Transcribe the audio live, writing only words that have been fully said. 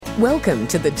Welcome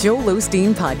to the Joel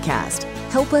Osteen Podcast.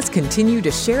 Help us continue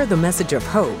to share the message of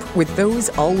hope with those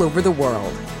all over the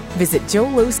world. Visit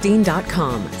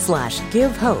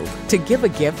joelosteen.com/give hope to give a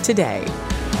gift today.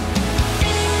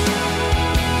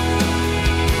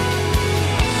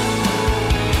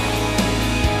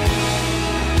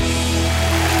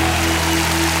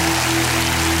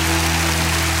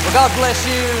 Well, God bless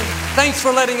you. Thanks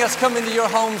for letting us come into your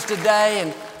homes today. And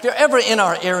if you're ever in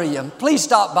our area, please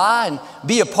stop by and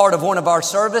be a part of one of our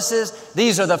services.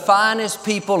 These are the finest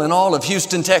people in all of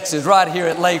Houston, Texas, right here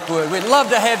at Lakewood. We'd love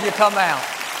to have you come out.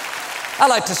 I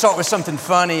like to start with something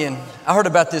funny, and I heard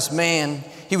about this man.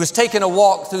 He was taking a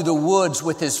walk through the woods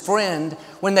with his friend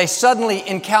when they suddenly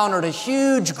encountered a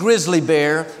huge grizzly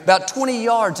bear about 20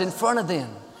 yards in front of them.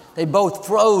 They both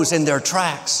froze in their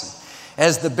tracks.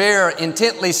 As the bear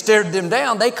intently stared them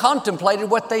down, they contemplated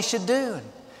what they should do.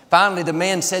 Finally, the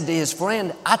man said to his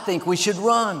friend, "I think we should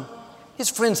run." His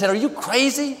friend said, "Are you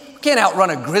crazy? We can't outrun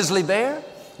a grizzly bear."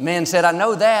 The man said, "I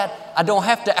know that. I don't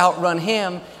have to outrun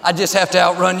him. I just have to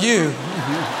outrun you."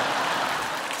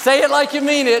 Say it like you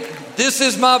mean it. This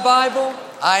is my Bible.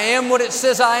 I am what it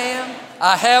says I am.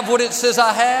 I have what it says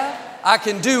I have. I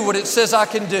can do what it says I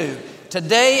can do.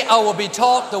 Today, I will be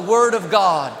taught the Word of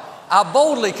God. I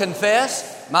boldly confess,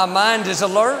 my mind is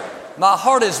alert, my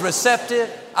heart is receptive,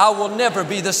 I will never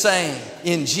be the same.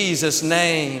 In Jesus'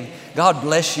 name, God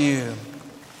bless you.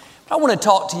 I want to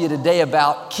talk to you today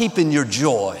about keeping your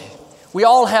joy. We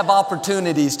all have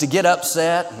opportunities to get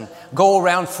upset and go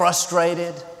around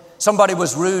frustrated. Somebody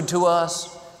was rude to us,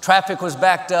 traffic was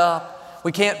backed up,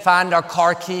 we can't find our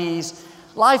car keys.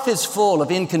 Life is full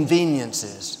of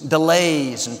inconveniences,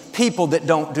 delays, and people that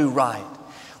don't do right.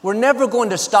 We're never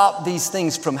going to stop these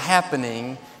things from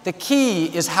happening. The key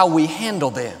is how we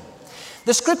handle them.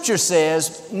 The scripture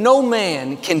says, no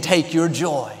man can take your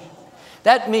joy.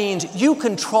 That means you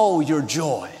control your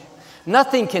joy.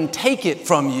 Nothing can take it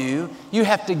from you. You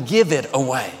have to give it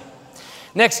away.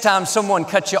 Next time someone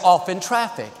cuts you off in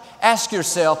traffic, ask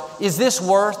yourself, is this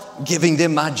worth giving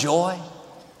them my joy?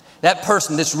 That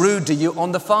person that's rude to you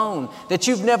on the phone that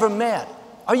you've never met,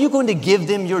 are you going to give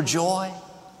them your joy?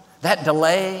 That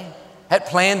delay, that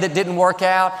plan that didn't work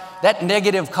out, that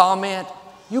negative comment,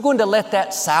 you're going to let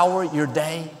that sour your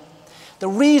day? The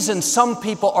reason some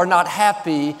people are not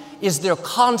happy is they're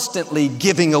constantly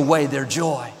giving away their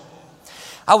joy.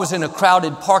 I was in a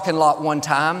crowded parking lot one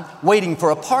time waiting for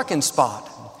a parking spot.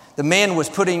 The man was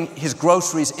putting his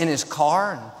groceries in his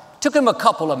car. And it took him a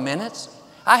couple of minutes.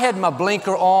 I had my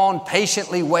blinker on,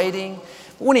 patiently waiting.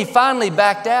 When he finally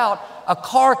backed out, a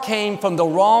car came from the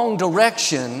wrong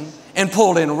direction and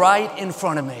pulled in right in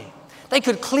front of me. They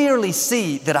could clearly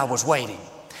see that I was waiting.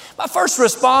 My first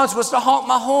response was to honk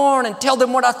my horn and tell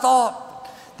them what I thought.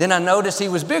 Then I noticed he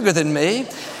was bigger than me.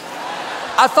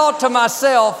 I thought to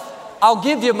myself, I'll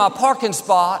give you my parking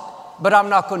spot, but I'm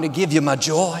not going to give you my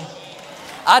joy.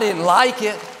 I didn't like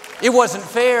it. It wasn't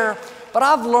fair, but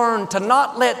I've learned to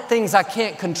not let things I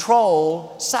can't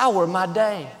control sour my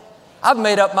day. I've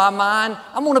made up my mind,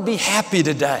 I'm going to be happy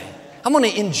today. I'm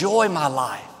going to enjoy my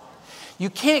life. You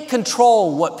can't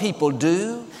control what people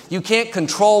do. You can't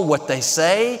control what they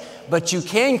say, but you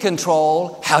can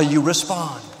control how you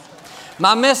respond.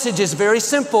 My message is very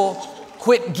simple.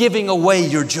 Quit giving away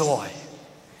your joy.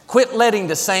 Quit letting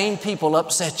the same people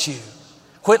upset you.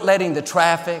 Quit letting the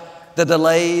traffic, the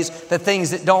delays, the things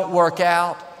that don't work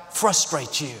out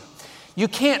frustrate you. You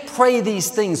can't pray these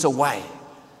things away.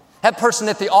 That person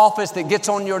at the office that gets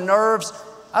on your nerves,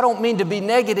 I don't mean to be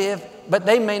negative, but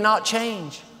they may not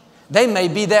change. They may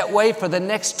be that way for the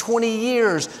next 20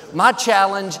 years. My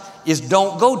challenge is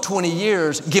don't go 20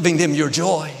 years giving them your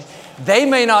joy. They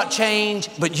may not change,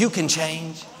 but you can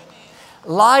change.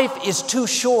 Life is too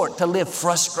short to live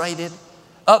frustrated,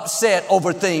 upset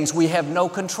over things we have no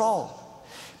control.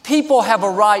 People have a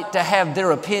right to have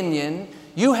their opinion.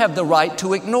 You have the right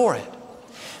to ignore it.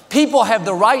 People have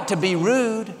the right to be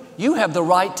rude. You have the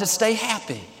right to stay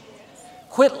happy.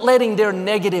 Quit letting their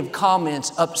negative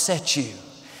comments upset you.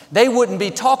 They wouldn't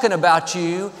be talking about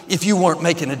you if you weren't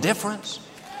making a difference.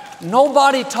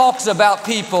 Nobody talks about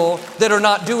people that are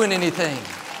not doing anything.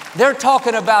 They're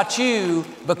talking about you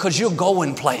because you're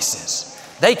going places.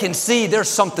 They can see there's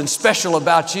something special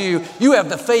about you. You have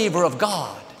the favor of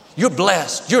God. You're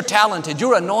blessed. You're talented.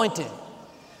 You're anointed.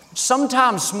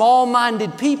 Sometimes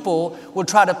small-minded people will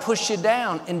try to push you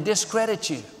down and discredit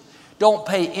you. Don't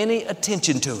pay any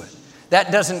attention to it. That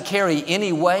doesn't carry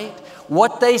any weight.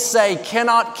 What they say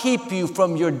cannot keep you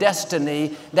from your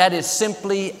destiny. That is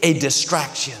simply a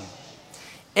distraction.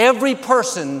 Every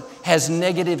person has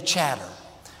negative chatter.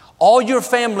 All your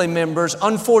family members,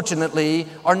 unfortunately,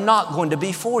 are not going to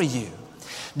be for you.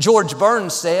 George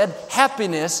Burns said,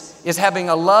 happiness is having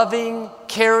a loving,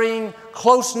 caring,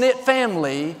 close-knit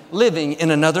family living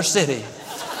in another city.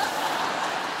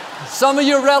 Some of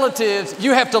your relatives,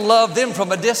 you have to love them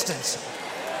from a distance.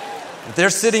 If they're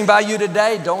sitting by you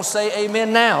today, don't say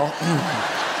amen now.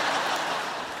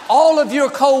 All of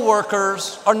your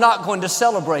coworkers are not going to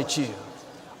celebrate you.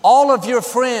 All of your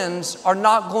friends are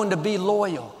not going to be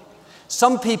loyal.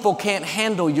 Some people can't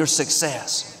handle your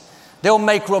success. They'll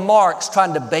make remarks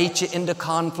trying to bait you into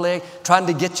conflict, trying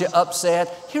to get you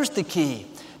upset. Here's the key.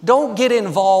 Don't get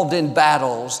involved in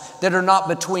battles that are not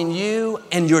between you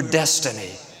and your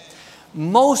destiny.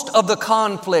 Most of the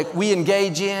conflict we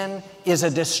engage in is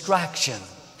a distraction.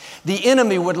 The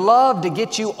enemy would love to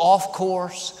get you off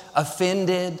course,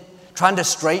 offended, trying to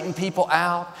straighten people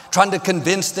out, trying to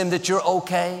convince them that you're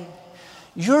okay.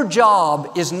 Your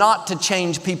job is not to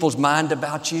change people's mind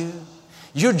about you.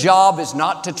 Your job is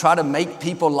not to try to make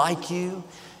people like you.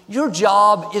 Your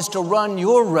job is to run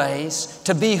your race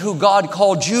to be who God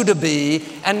called you to be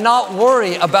and not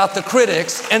worry about the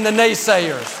critics and the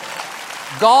naysayers.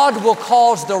 God will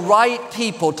cause the right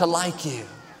people to like you.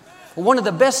 One of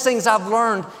the best things I've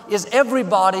learned is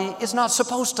everybody is not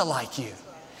supposed to like you.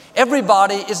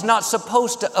 Everybody is not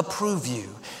supposed to approve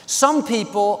you. Some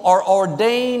people are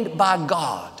ordained by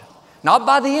God, not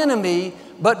by the enemy,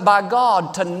 but by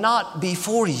God to not be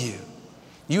for you.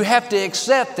 You have to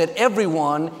accept that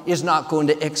everyone is not going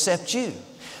to accept you.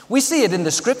 We see it in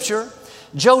the scripture.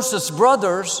 Joseph's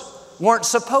brothers weren't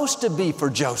supposed to be for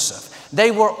Joseph.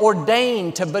 They were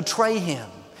ordained to betray him.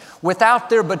 Without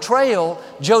their betrayal,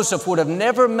 Joseph would have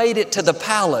never made it to the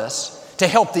palace to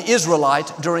help the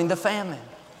Israelites during the famine.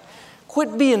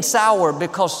 Quit being sour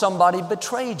because somebody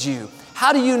betrayed you.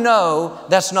 How do you know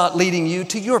that's not leading you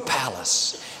to your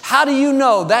palace? How do you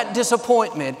know that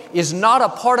disappointment is not a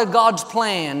part of God's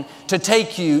plan to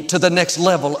take you to the next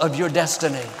level of your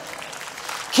destiny?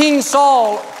 King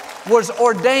Saul was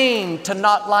ordained to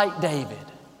not like David.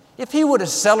 If he would have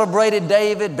celebrated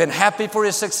David, been happy for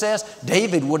his success,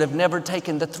 David would have never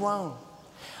taken the throne.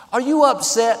 Are you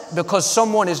upset because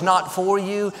someone is not for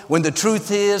you when the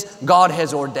truth is God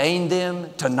has ordained them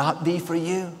to not be for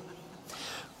you?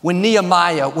 When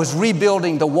Nehemiah was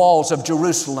rebuilding the walls of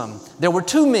Jerusalem, there were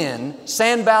two men,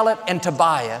 Sanballat and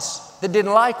Tobias, that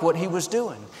didn't like what he was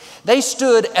doing. They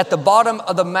stood at the bottom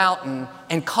of the mountain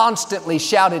and constantly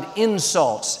shouted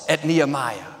insults at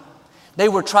Nehemiah. They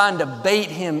were trying to bait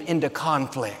him into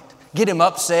conflict, get him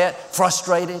upset,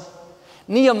 frustrated.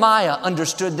 Nehemiah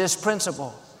understood this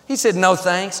principle. He said, no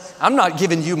thanks, I'm not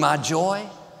giving you my joy.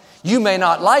 You may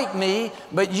not like me,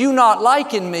 but you not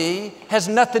liking me has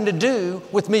nothing to do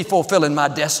with me fulfilling my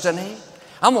destiny.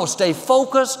 I'm going to stay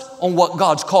focused on what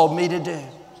God's called me to do.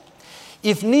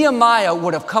 If Nehemiah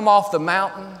would have come off the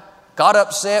mountain, got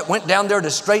upset, went down there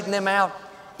to straighten them out,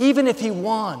 even if he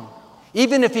won,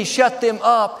 even if he shut them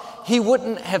up, he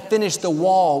wouldn't have finished the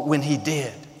wall when he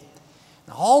did.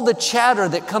 All the chatter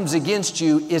that comes against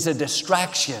you is a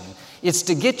distraction. It's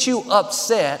to get you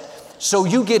upset so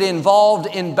you get involved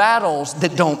in battles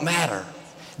that don't matter.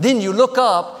 Then you look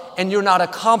up and you're not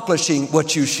accomplishing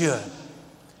what you should.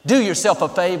 Do yourself a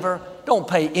favor. Don't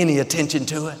pay any attention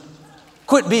to it.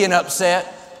 Quit being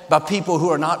upset by people who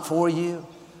are not for you,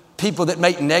 people that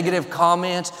make negative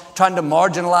comments, trying to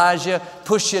marginalize you,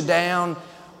 push you down.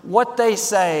 What they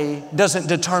say doesn't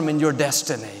determine your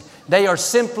destiny. They are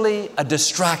simply a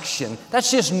distraction. That's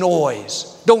just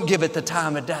noise. Don't give it the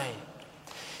time of day.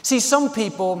 See, some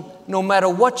people, no matter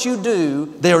what you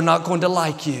do, they are not going to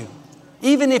like you.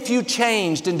 Even if you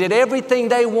changed and did everything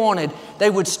they wanted, they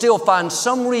would still find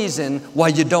some reason why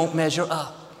you don't measure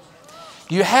up.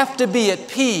 You have to be at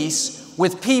peace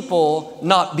with people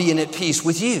not being at peace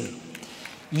with you.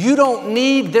 You don't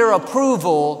need their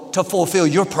approval to fulfill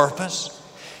your purpose.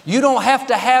 You don't have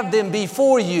to have them be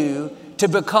for you to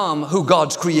become who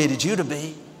God's created you to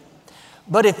be.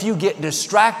 But if you get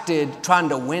distracted trying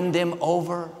to win them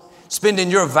over,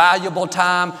 spending your valuable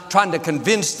time trying to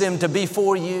convince them to be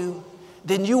for you,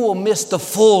 then you will miss the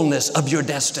fullness of your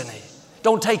destiny.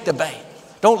 Don't take the bait.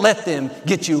 Don't let them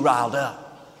get you riled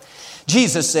up.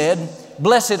 Jesus said,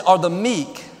 blessed are the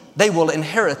meek, they will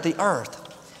inherit the earth.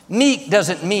 Meek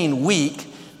doesn't mean weak.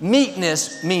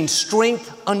 Meekness means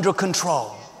strength under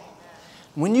control.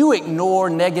 When you ignore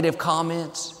negative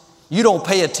comments, you don't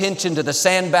pay attention to the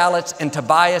Sanballats and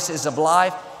Tobiases of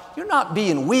life, you're not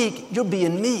being weak, you're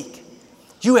being meek.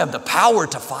 You have the power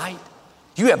to fight.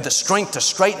 You have the strength to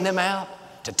straighten them out,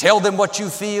 to tell them what you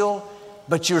feel,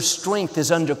 but your strength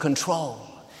is under control.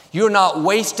 You're not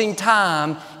wasting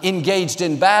time engaged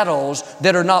in battles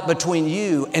that are not between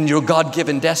you and your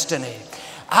God-given destiny.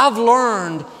 I've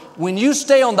learned when you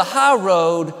stay on the high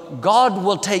road, God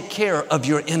will take care of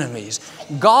your enemies.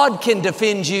 God can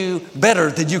defend you better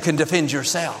than you can defend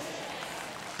yourself.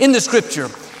 In the scripture,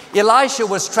 Elisha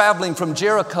was traveling from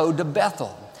Jericho to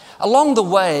Bethel. Along the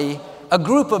way, a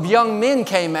group of young men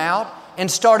came out and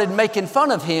started making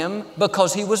fun of him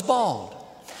because he was bald.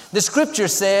 The scripture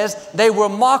says they were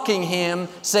mocking him,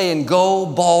 saying, "Go,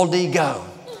 baldy, go."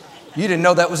 You didn't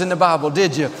know that was in the Bible,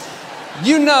 did you?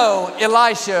 You know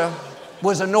Elisha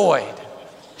was annoyed.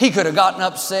 He could have gotten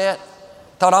upset,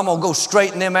 thought, "I'm going to go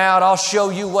straighten them out. I'll show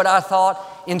you what I thought."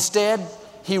 Instead,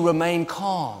 he remained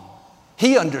calm.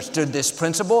 He understood this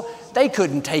principle. They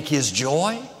couldn't take his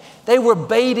joy. They were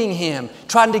baiting him,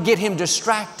 trying to get him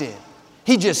distracted.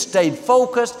 He just stayed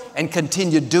focused and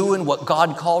continued doing what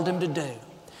God called him to do.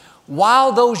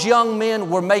 While those young men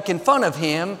were making fun of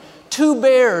him, 2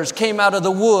 bears came out of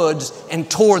the woods and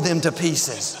tore them to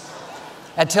pieces.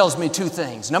 That tells me 2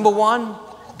 things. Number 1,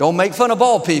 don't make fun of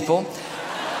bald people.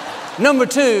 Number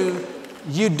 2,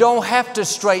 you don't have to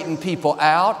straighten people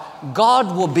out.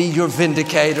 God will be your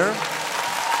vindicator.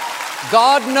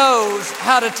 God knows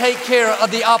how to take care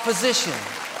of the opposition.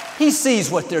 He sees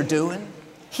what they're doing.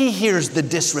 He hears the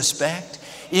disrespect.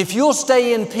 If you'll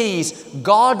stay in peace,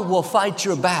 God will fight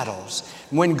your battles.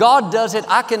 When God does it,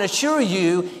 I can assure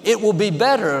you it will be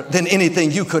better than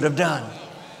anything you could have done.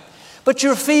 But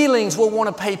your feelings will want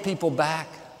to pay people back.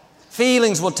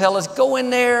 Feelings will tell us, go in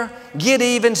there, get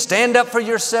even, stand up for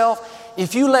yourself.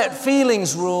 If you let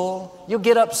feelings rule, you'll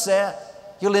get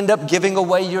upset. You'll end up giving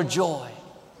away your joy.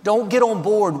 Don't get on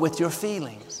board with your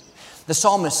feelings. The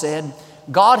psalmist said,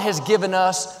 God has given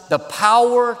us the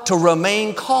power to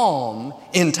remain calm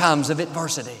in times of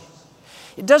adversity.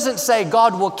 It doesn't say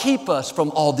God will keep us from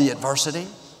all the adversity,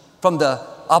 from the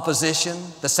opposition,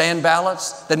 the sand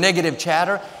ballots, the negative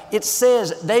chatter. It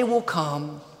says they will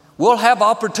come. We'll have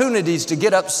opportunities to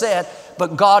get upset,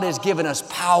 but God has given us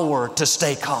power to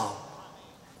stay calm.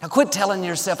 Now quit telling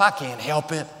yourself, I can't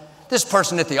help it. This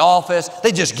person at the office,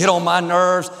 they just get on my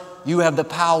nerves. You have the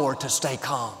power to stay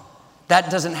calm. That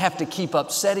doesn't have to keep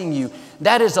upsetting you.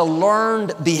 That is a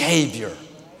learned behavior.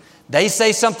 They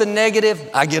say something negative,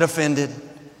 I get offended.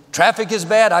 Traffic is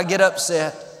bad, I get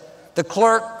upset. The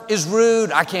clerk is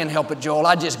rude, I can't help it, Joel.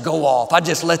 I just go off. I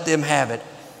just let them have it.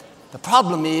 The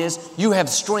problem is you have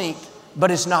strength,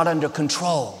 but it's not under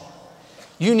control.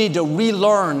 You need to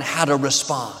relearn how to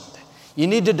respond. You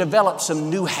need to develop some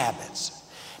new habits.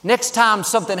 Next time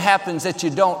something happens that you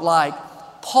don't like,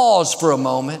 pause for a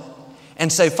moment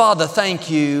and say, Father, thank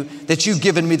you that you've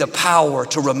given me the power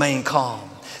to remain calm.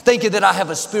 Thank you that I have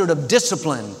a spirit of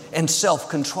discipline and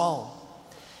self-control.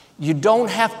 You don't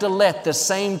have to let the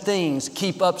same things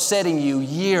keep upsetting you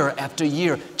year after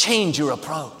year. Change your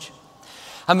approach.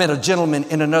 I met a gentleman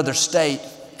in another state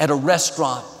at a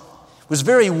restaurant. It was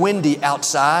very windy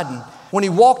outside, and when he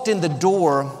walked in the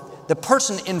door, the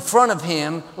person in front of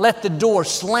him let the door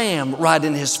slam right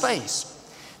in his face.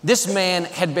 This man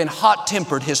had been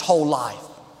hot-tempered his whole life.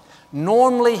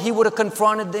 Normally, he would have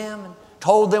confronted them and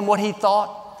told them what he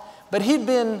thought, but he'd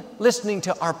been listening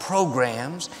to our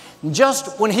programs.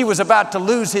 Just when he was about to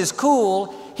lose his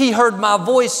cool, he heard my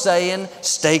voice saying,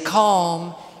 stay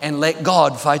calm and let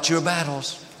God fight your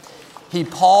battles. He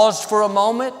paused for a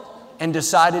moment and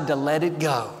decided to let it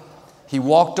go. He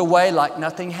walked away like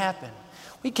nothing happened.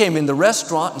 We came in the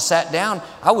restaurant and sat down.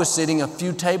 I was sitting a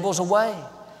few tables away.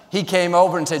 He came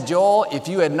over and said, Joel, if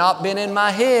you had not been in my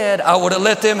head, I would have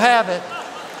let them have it.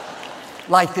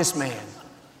 Like this man,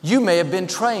 you may have been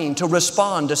trained to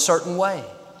respond a certain way.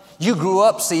 You grew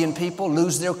up seeing people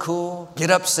lose their cool, get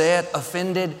upset,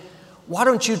 offended. Why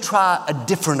don't you try a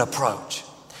different approach?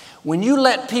 When you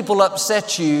let people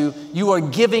upset you, you are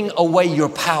giving away your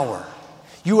power.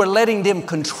 You are letting them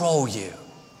control you.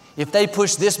 If they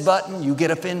push this button, you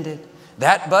get offended.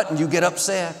 That button, you get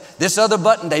upset. This other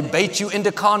button, they bait you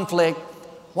into conflict.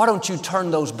 Why don't you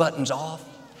turn those buttons off?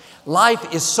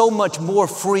 Life is so much more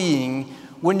freeing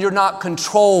when you're not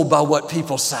controlled by what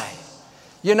people say.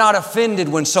 You're not offended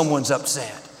when someone's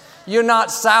upset. You're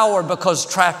not sour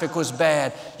because traffic was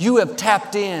bad. You have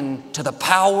tapped in to the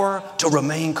power to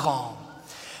remain calm.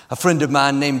 A friend of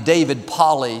mine named David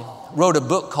Polly wrote a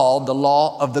book called The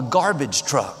Law of the Garbage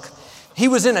Truck. He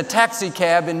was in a taxi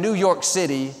cab in New York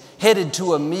City, headed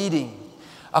to a meeting.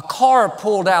 A car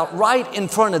pulled out right in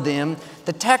front of them.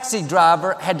 The taxi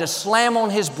driver had to slam on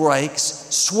his brakes,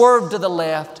 swerve to the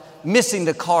left, missing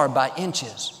the car by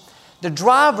inches. The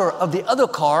driver of the other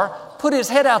car put his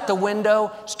head out the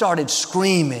window, started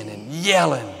screaming and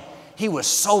yelling. He was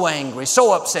so angry,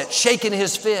 so upset, shaking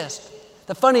his fist.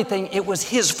 The funny thing, it was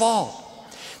his fault.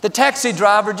 The taxi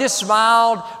driver just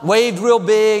smiled, waved real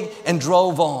big, and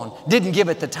drove on. Didn't give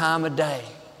it the time of day.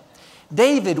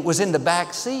 David was in the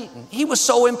back seat, and he was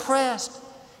so impressed.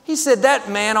 He said, "That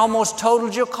man almost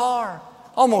totaled your car.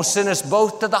 Almost sent us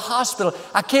both to the hospital.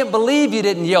 I can't believe you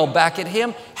didn't yell back at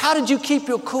him. How did you keep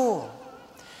your cool?"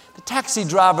 The taxi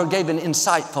driver gave an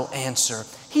insightful answer.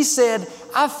 He said,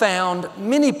 "I found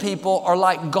many people are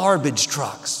like garbage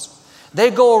trucks. They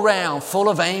go around full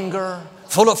of anger,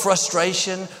 full of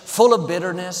frustration, full of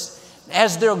bitterness.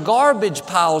 As their garbage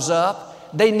piles up,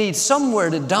 they need somewhere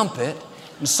to dump it.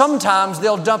 And sometimes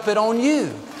they'll dump it on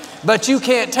you. But you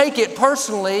can't take it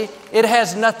personally. It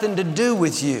has nothing to do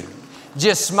with you.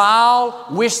 Just smile,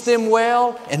 wish them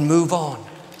well, and move on."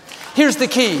 Here's the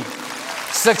key.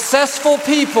 Successful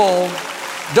people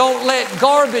don't let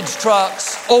garbage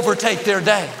trucks overtake their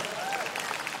day.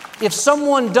 If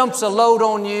someone dumps a load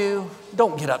on you,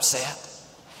 don't get upset.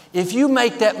 If you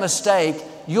make that mistake,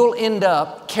 you'll end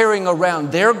up carrying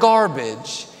around their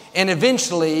garbage, and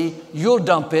eventually you'll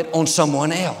dump it on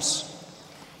someone else.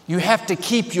 You have to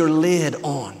keep your lid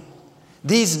on.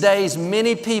 These days,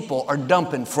 many people are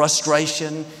dumping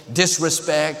frustration,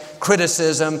 disrespect,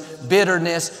 criticism,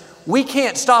 bitterness. We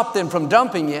can't stop them from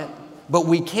dumping it, but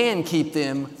we can keep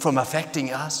them from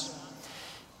affecting us.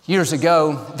 Years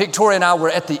ago, Victoria and I were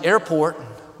at the airport.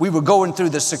 We were going through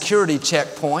the security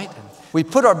checkpoint. We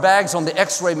put our bags on the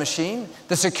x-ray machine.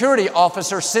 The security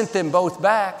officer sent them both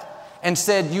back and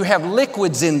said, "You have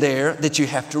liquids in there that you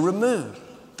have to remove."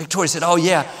 Victoria said, "Oh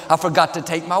yeah, I forgot to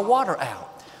take my water out."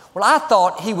 Well, I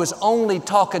thought he was only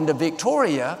talking to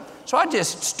Victoria, so I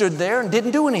just stood there and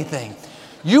didn't do anything.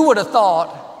 You would have thought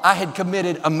I had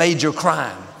committed a major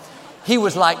crime. He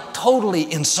was like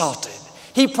totally insulted.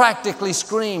 He practically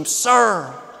screamed,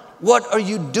 "Sir, what are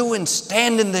you doing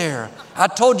standing there? I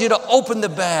told you to open the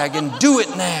bag and do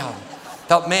it now."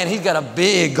 Thought, man, he's got a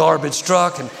big garbage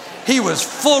truck, and he was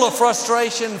full of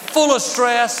frustration, full of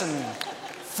stress, and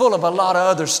full of a lot of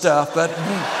other stuff. But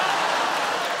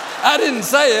I didn't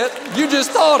say it. You just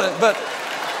thought it. But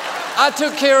I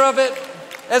took care of it.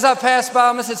 As I passed by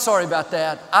him, I said, "Sorry about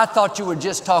that. I thought you were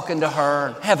just talking to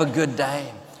her. Have a good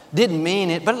day." Didn't mean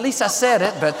it, but at least I said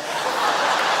it. But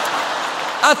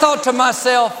I thought to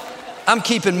myself, I'm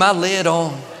keeping my lid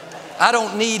on. I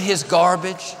don't need his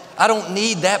garbage. I don't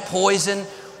need that poison.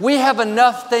 We have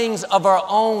enough things of our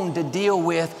own to deal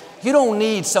with. You don't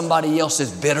need somebody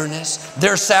else's bitterness,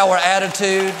 their sour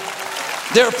attitude,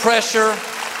 their pressure.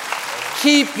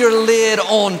 Keep your lid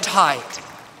on tight.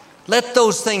 Let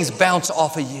those things bounce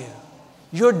off of you.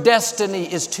 Your destiny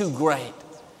is too great.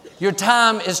 Your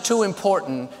time is too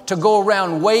important to go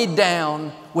around weighed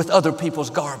down with other people's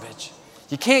garbage.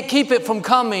 You can't keep it from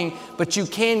coming, but you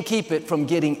can keep it from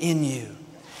getting in you.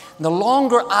 And the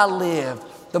longer I live,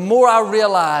 the more I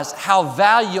realize how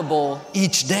valuable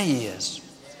each day is.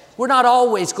 We're not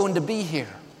always going to be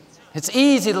here. It's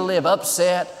easy to live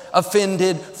upset,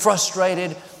 offended,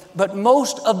 frustrated, but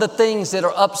most of the things that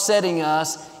are upsetting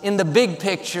us in the big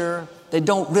picture, they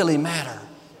don't really matter.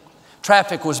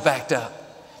 Traffic was backed up.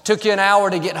 Took you an hour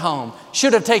to get home.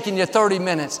 Should have taken you 30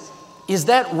 minutes. Is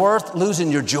that worth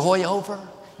losing your joy over?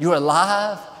 You're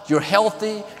alive. You're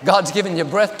healthy. God's given you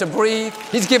breath to breathe.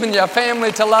 He's given you a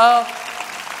family to love.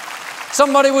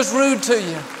 Somebody was rude to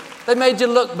you. They made you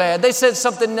look bad. They said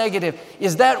something negative.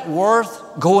 Is that worth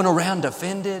going around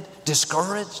offended,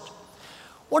 discouraged?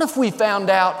 What if we found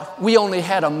out we only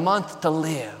had a month to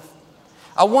live?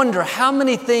 I wonder how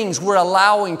many things we're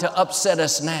allowing to upset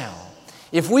us now.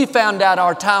 If we found out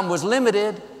our time was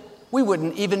limited, we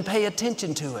wouldn't even pay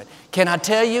attention to it. Can I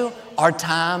tell you, our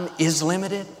time is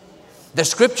limited? The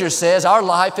scripture says our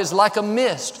life is like a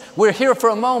mist. We're here for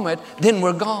a moment, then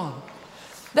we're gone.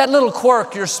 That little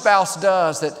quirk your spouse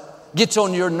does that gets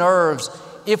on your nerves,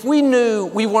 if we knew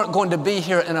we weren't going to be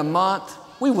here in a month,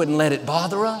 we wouldn't let it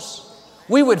bother us.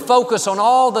 We would focus on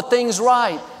all the things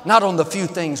right, not on the few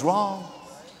things wrong.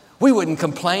 We wouldn't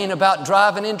complain about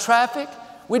driving in traffic.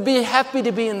 We'd be happy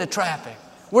to be in the traffic.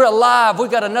 We're alive.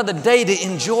 We've got another day to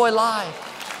enjoy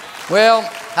life. Well,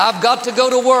 I've got to go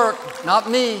to work. Not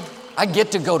me. I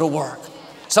get to go to work.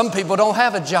 Some people don't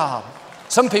have a job.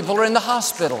 Some people are in the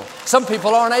hospital. Some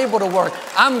people aren't able to work.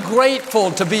 I'm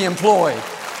grateful to be employed.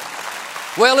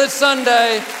 Well, it's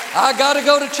Sunday. I got to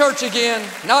go to church again.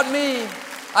 Not me.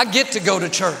 I get to go to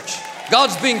church.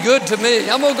 God's been good to me.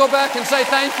 I'm going to go back and say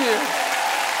thank you.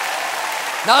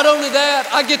 Not only that,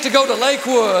 I get to go to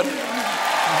Lakewood.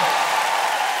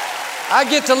 I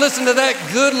get to listen to that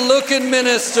good-looking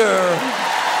minister.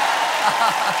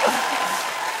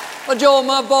 But Joel,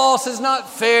 my boss is not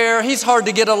fair. He's hard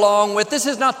to get along with. This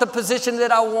is not the position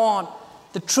that I want.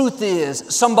 The truth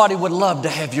is, somebody would love to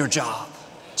have your job.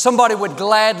 Somebody would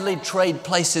gladly trade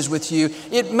places with you.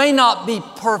 It may not be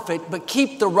perfect, but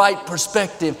keep the right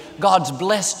perspective. God's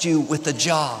blessed you with a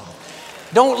job.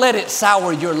 Don't let it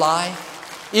sour your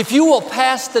life. If you will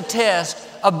pass the test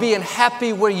of being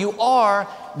happy where you are,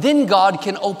 then God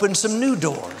can open some new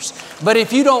doors. But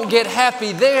if you don't get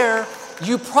happy there,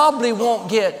 you probably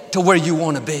won't get to where you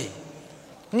want to be.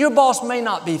 And your boss may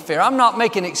not be fair. I'm not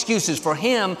making excuses for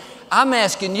him. I'm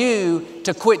asking you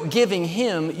to quit giving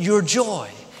him your joy.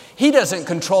 He doesn't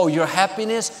control your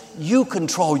happiness. You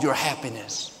control your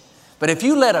happiness. But if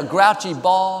you let a grouchy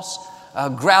boss, a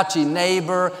grouchy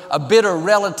neighbor, a bitter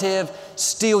relative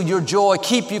steal your joy,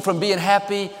 keep you from being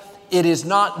happy, it is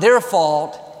not their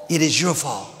fault. It is your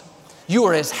fault. You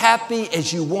are as happy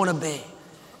as you want to be.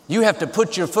 You have to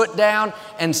put your foot down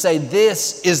and say,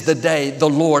 this is the day the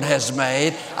Lord has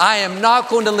made. I am not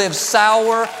going to live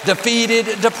sour,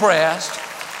 defeated, depressed.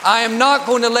 I am not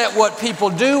going to let what people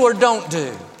do or don't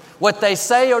do, what they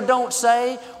say or don't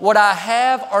say, what I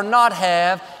have or not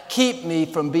have, keep me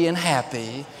from being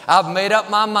happy. I've made up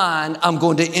my mind. I'm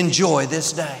going to enjoy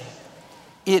this day.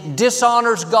 It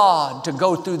dishonors God to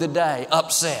go through the day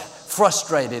upset,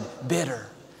 frustrated, bitter.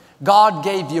 God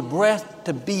gave you breath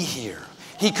to be here.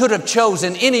 He could have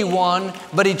chosen anyone,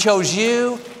 but He chose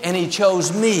you and He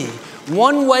chose me.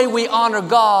 One way we honor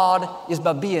God is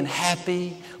by being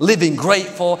happy, living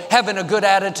grateful, having a good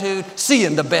attitude,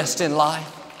 seeing the best in life.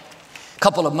 A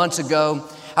couple of months ago,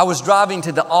 I was driving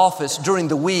to the office during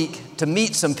the week to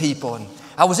meet some people, and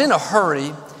I was in a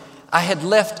hurry. I had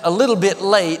left a little bit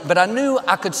late, but I knew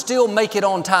I could still make it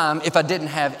on time if I didn't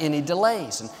have any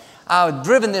delays. And I had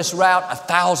driven this route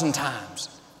 1,000 times.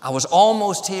 I was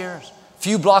almost here, a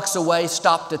few blocks away,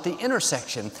 stopped at the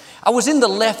intersection. I was in the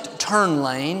left turn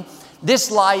lane.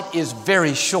 This light is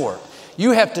very short.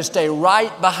 You have to stay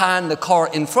right behind the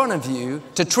car in front of you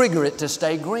to trigger it to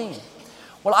stay green.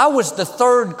 Well, I was the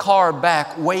third car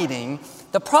back waiting.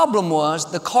 The problem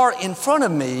was the car in front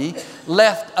of me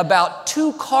left about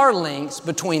 2 car lengths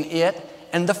between it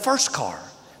and the first car.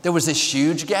 There was this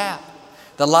huge gap.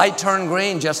 The light turned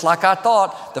green just like I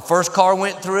thought. The first car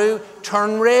went through,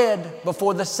 turned red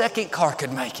before the second car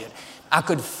could make it. I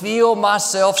could feel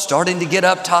myself starting to get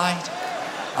uptight.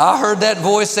 I heard that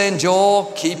voice saying,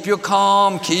 Joel, keep your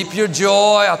calm, keep your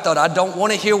joy. I thought, I don't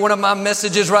want to hear one of my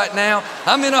messages right now.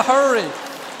 I'm in a hurry.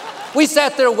 We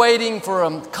sat there waiting for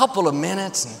a couple of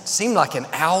minutes, and it seemed like an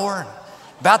hour.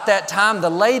 About that time, the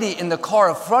lady in the car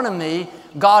in front of me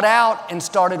got out and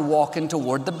started walking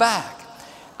toward the back.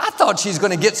 I thought she's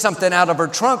going to get something out of her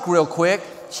trunk real quick.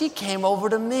 She came over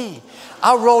to me.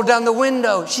 I rolled down the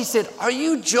window. She said, are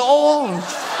you Joel?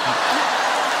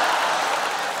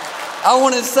 I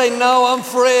wanted to say, no, I'm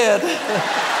Fred.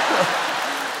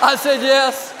 I said,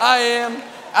 yes, I am.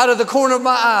 Out of the corner of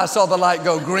my eye, I saw the light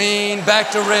go green,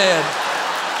 back to red.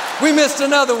 We missed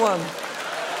another one.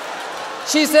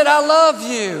 She said, I love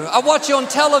you. I watch you on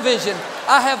television.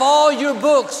 I have all your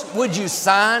books. Would you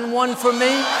sign one for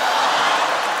me?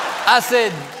 I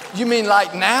said, you mean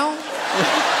like now?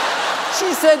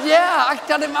 She said, yeah, I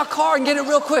got it in my car and get it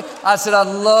real quick. I said,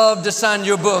 I'd love to sign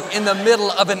your book in the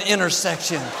middle of an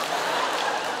intersection.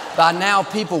 By now,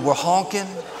 people were honking.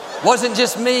 Wasn't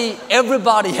just me,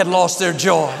 everybody had lost their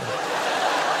joy.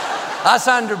 I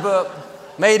signed her book,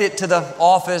 made it to the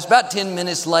office, about 10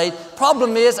 minutes late.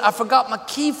 Problem is, I forgot my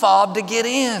key fob to get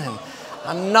in. And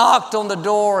I knocked on the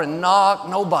door and knocked,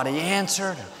 nobody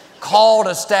answered. Called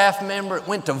a staff member, it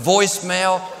went to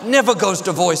voicemail, never goes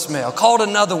to voicemail. Called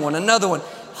another one,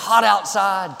 hot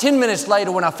outside. 10 minutes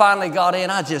later, when I finally got in,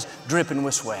 I just dripping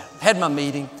with sweat. Had my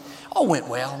meeting, all went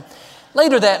well.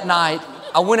 Later that night,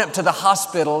 I went up to the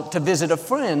hospital to visit a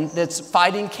friend that's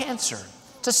fighting cancer.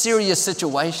 It's a serious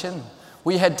situation.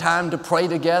 We had time to pray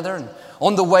together. And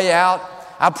on the way out,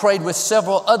 I prayed with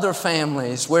several other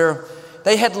families where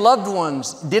they had loved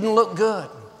ones, didn't look good.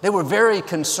 They were very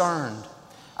concerned.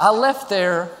 I left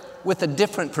there with a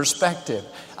different perspective.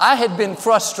 I had been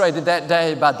frustrated that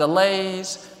day by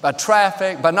delays, by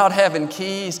traffic, by not having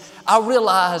keys. I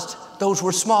realized those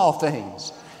were small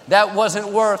things. That wasn't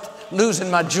worth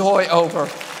losing my joy over.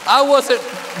 I wasn't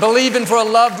believing for a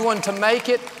loved one to make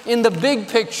it. In the big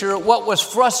picture, what was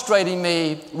frustrating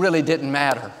me really didn't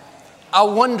matter. I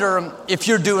wonder if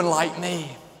you're doing like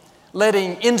me,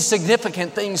 letting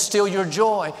insignificant things steal your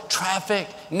joy. Traffic,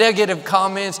 negative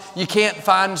comments, you can't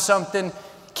find something.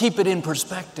 Keep it in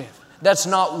perspective. That's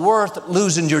not worth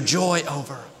losing your joy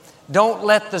over. Don't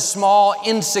let the small,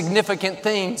 insignificant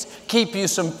things keep you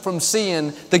from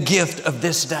seeing the gift of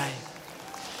this day.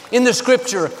 In the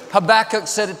scripture, Habakkuk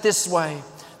said it this way: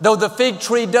 though the fig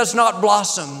tree does not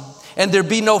blossom and there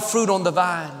be no fruit on the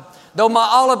vine, though my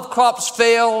olive crops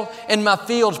fail and my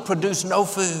fields produce no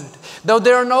food, though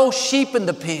there are no sheep in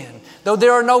the pen, though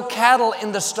there are no cattle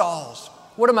in the stalls,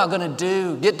 what am I going to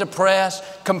do? Get depressed,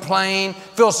 complain,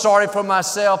 feel sorry for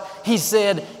myself? He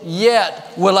said,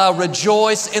 yet will I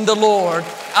rejoice in the Lord.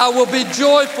 I will be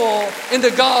joyful in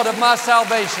the God of my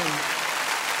salvation.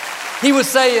 He was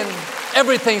saying,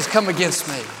 everything's come against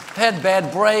me. I've had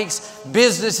bad breaks,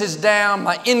 business is down,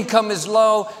 my income is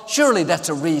low. Surely that's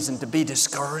a reason to be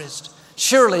discouraged.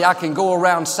 Surely I can go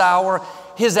around sour.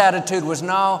 His attitude was,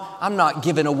 no, I'm not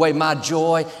giving away my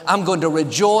joy. I'm going to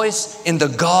rejoice in the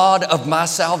God of my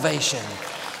salvation.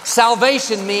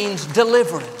 Salvation means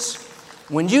deliverance.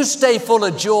 When you stay full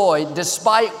of joy,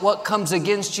 despite what comes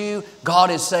against you,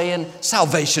 God is saying,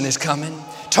 salvation is coming.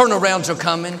 Turnarounds are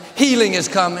coming. Healing is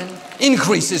coming.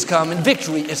 Increase is coming.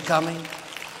 Victory is coming.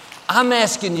 I'm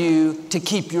asking you to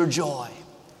keep your joy.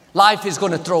 Life is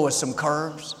going to throw us some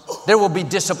curves. There will be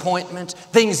disappointments,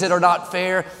 things that are not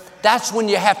fair. That's when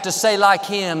you have to say like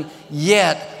him,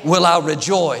 yet will I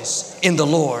rejoice in the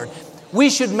Lord.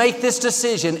 We should make this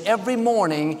decision every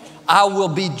morning. I will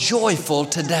be joyful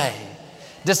today.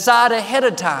 Decide ahead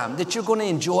of time that you're going to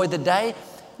enjoy the day.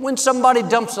 When somebody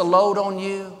dumps a load on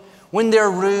you, when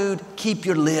they're rude, keep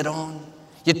your lid on.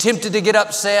 You're tempted to get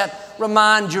upset,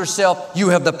 remind yourself you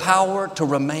have the power to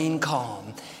remain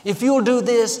calm. If you'll do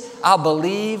this, I'll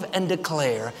believe and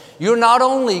declare you're not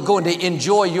only going to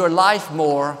enjoy your life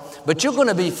more, but you're going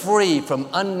to be free from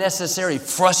unnecessary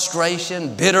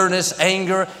frustration, bitterness,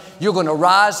 anger. You're going to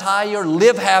rise higher,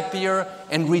 live happier,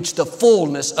 and reach the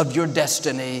fullness of your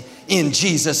destiny in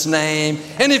Jesus' name.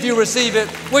 And if you receive it,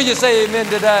 will you say amen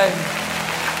today?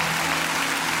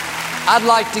 I'd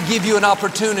like to give you an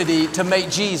opportunity to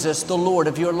make Jesus the Lord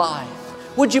of your life.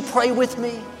 Would you pray with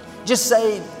me? Just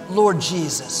say, Lord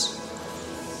Jesus,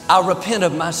 I repent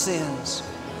of my sins.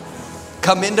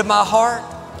 Come into my heart.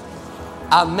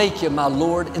 I make you my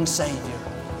Lord and Savior.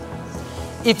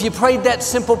 If you prayed that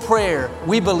simple prayer,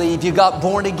 we believe you got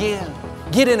born again.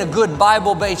 Get in a good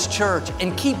Bible-based church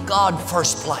and keep God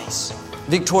first place.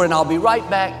 Victoria and I'll be right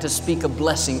back to speak a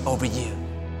blessing over you.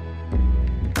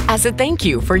 As a thank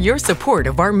you for your support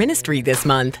of our ministry this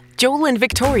month, Joel and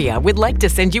Victoria would like to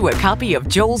send you a copy of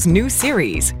Joel's new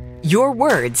series, Your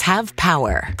Words Have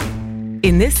Power.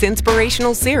 In this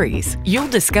inspirational series, you'll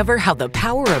discover how the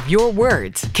power of your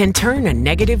words can turn a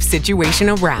negative situation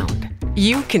around.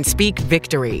 You can speak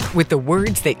victory with the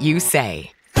words that you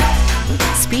say.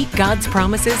 Speak God's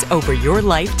promises over your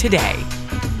life today.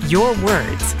 Your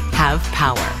words have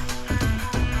power.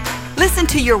 Listen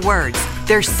to your words.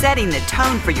 They're setting the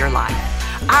tone for your life.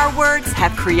 Our words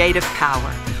have creative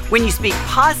power. When you speak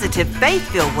positive,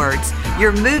 faith-filled words,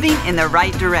 you're moving in the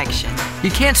right direction.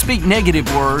 You can't speak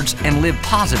negative words and live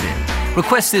positive.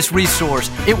 Request this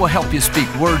resource. It will help you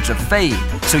speak words of faith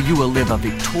so you will live a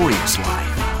victorious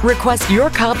life. Request your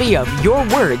copy of Your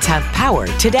Words Have Power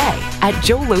today at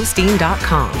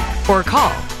joelosteen.com or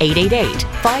call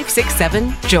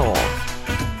 888-567-JOEL.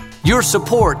 Your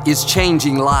support is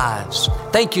changing lives.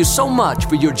 Thank you so much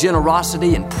for your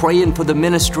generosity and praying for the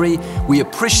ministry. We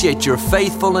appreciate your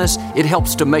faithfulness. It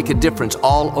helps to make a difference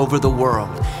all over the world.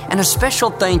 And a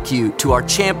special thank you to our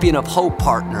Champion of Hope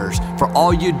partners for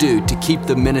all you do to keep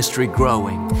the ministry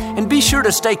growing. And be sure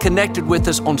to stay connected with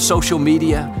us on social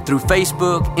media through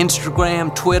Facebook,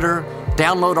 Instagram, Twitter.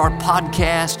 Download our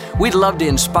podcast. We'd love to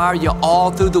inspire you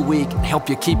all through the week and help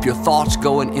you keep your thoughts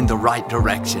going in the right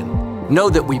direction. Know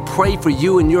that we pray for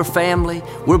you and your family.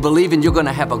 We're believing you're going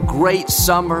to have a great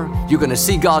summer. You're going to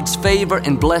see God's favor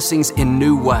and blessings in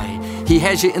new way. He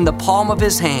has you in the palm of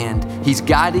His hand. He's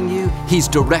guiding you. He's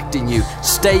directing you.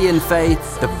 Stay in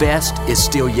faith. The best is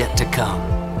still yet to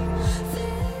come.